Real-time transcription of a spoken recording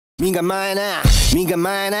身構えな身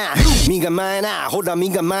構えな身構えなほら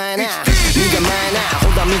身構えな身構えなほ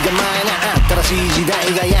ら身構えな新しい時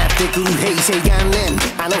代がやってくる平成元年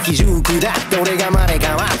あの日19だって俺が生まれ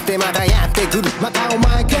変わってまたやってくるまたお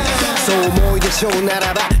前かそう思いでしょうな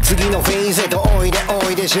らば次のフェーズへとおいで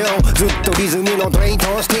おいでしょうずっとリズムのトレイ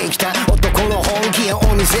トをしてきた男の本気を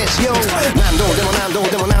お見せしよう何度でも何度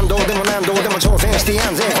でも何度でも何度でも挑戦して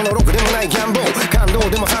やんぜこのろくでもないギャンボー感動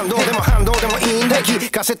でも賛同でも反動でもいいんだ聞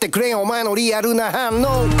かせてくれよお前のリアルな反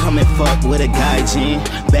応 Come and fuck with a gaijin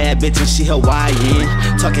Bad bitch and she Hawaiian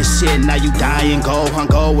Talking shit now you dying Gohan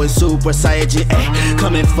going super saiyajin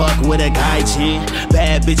Come and fuck with a gaijin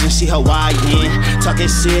Bad bitch and she Hawaiian Talking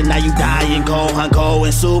shit now you dying Gohan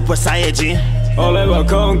going super saiyajin 俺は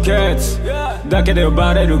根血だけで呼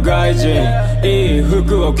ばれる外人いい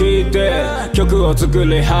服を着て曲を作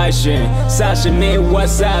り配信刺身わ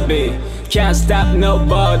さび Can't stop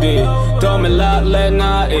nobody 止められ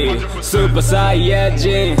ないスーパーサイヤ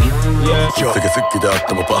人酒好きだっ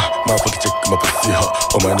てもパマーファキチェックマプッシー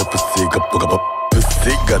派お前のプッシーガッポガポプッ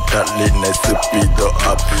シーが足りないスピード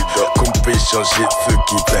アップコンペティションしすぎ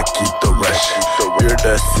ザキとラッシュ揺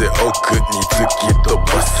らす奥に突き飛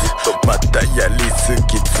ばすまたやりす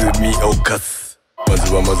ぎ罪を犯すま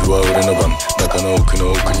ずは俺の番中の奥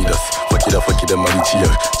の奥に出すファキラファキラ毎日や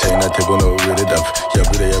るチャイナ手棒の上でダブ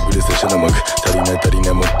破れ最初のマグ足り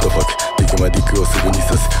ないもっとファクディクマディクをすぐに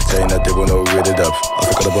刺すチャイナ手棒の上でダブ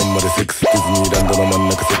朝から晩までセックスディズニーランドの真ん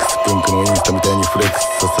中セックスプンクのインスタみたいにフレックス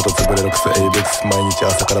さっさと潰れロクスエイベックス毎日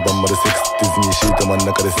朝から晩までセックスディズニーシート真ん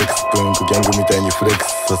中でセックスプンクギャングみたいにフレックス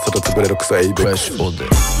さっさと潰れロクスエイベックス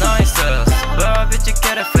ナイスバービチ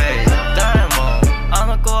ケレフェイ誰もあ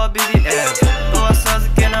の子は BDF 噂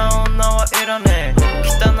づけな女はいらねえ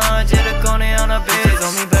汚いジェルコに穴ビーゾ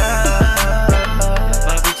ミベー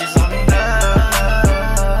バビチゾミベー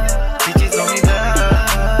ビチゾミベー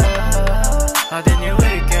派手にウィ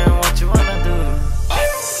ーケン What you wanna do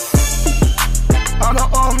あの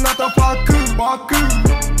女とファック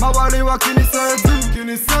周りは気にせず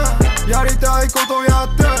やりたいことや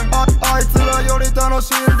ってあいつらより楽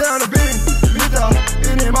しんでるビン見た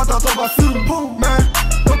意にまた飛ばす目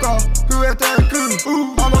とか増えてく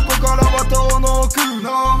あの子からは遠のく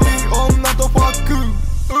女とファッ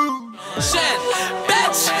クシェンベ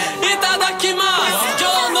ッチいただきます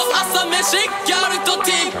今日の朝飯ギャルと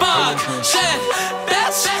ティーバッグシェンベ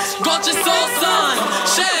ッチごちそうさん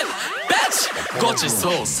シェンベッチごち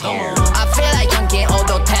そうさん I feel like ヤンキー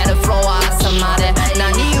踊ってるフロア朝まで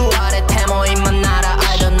何言われても今なら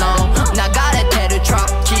I don't know 流れてるトラッ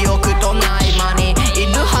ク記憶とない間にい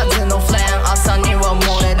るはずのフレン朝には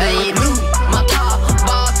漏れているまた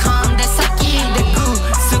バーカンで先でグー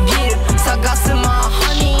すぎる探すマー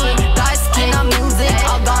ハニー大好きなミュージック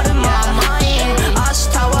上がるマーマイン明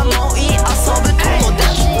日はもういい遊ぶ友達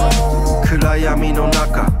暗闇の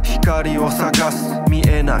中光を探す見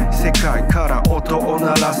えない世界から音を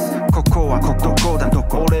鳴らすここはここだ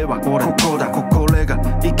俺はここだこれが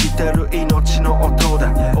生きてる命の音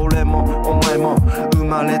だ俺もお前も生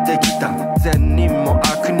まれてきた善人も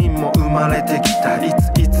悪人も生まれてきたい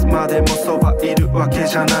つまでもそばいるわけ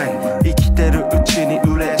じゃない生きてるうちに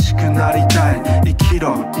嬉しくなりたい生き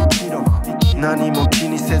ろ何も気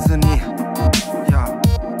にせずに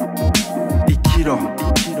生きろ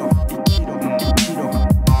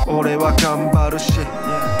俺は頑張るし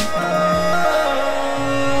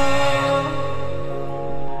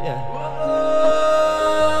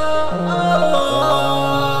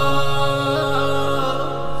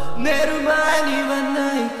寝る前には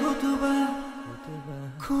ない言葉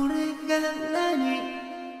これが何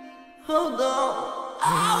ほど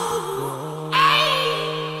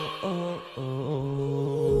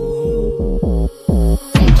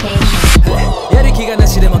やる気がな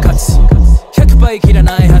しでも勝つ100倍切ら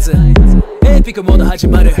ないはずエピックモード始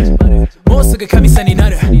まるもうすぐ神さんにな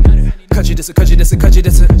る火事で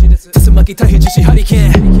す竜巻大変地震ハリケ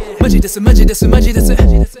ーンマジです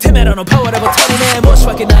てめえらのパワーでも足りねえ申し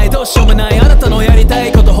訳ないどうしようもないあなたのやりた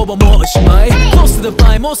いことほぼもうおしまい Close to the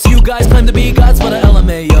blind most of you guys plan to be gods but I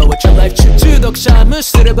LMAO what your life 中毒者無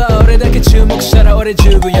視すれば俺だけ注目したら俺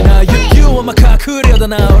十分やな You はまかく量だ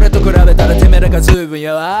な俺と比べたらてめえらが十分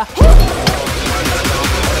やわ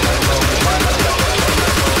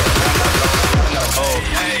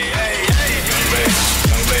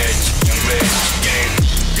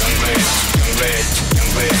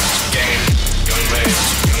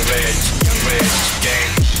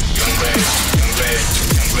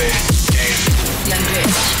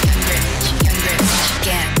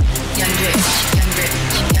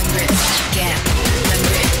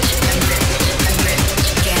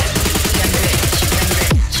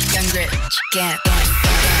Gang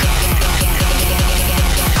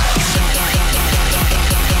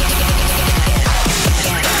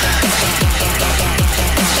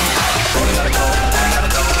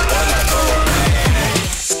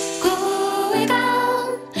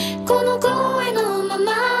この声のま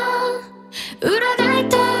ま占い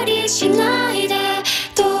たりしないで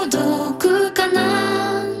届くか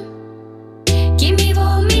な。君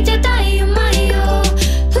を見てたいよ毎夜、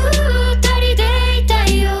二人でいた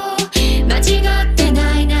いよ、間違って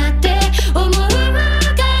ないなって思うか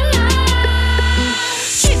ら。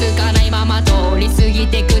静かなまま通り過ぎ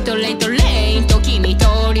てくトレインと君通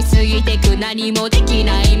り過ぎてく、何もでき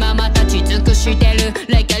ないまま立ち尽くしてる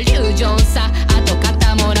Like a illusion さ、跡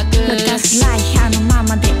形もなく。昔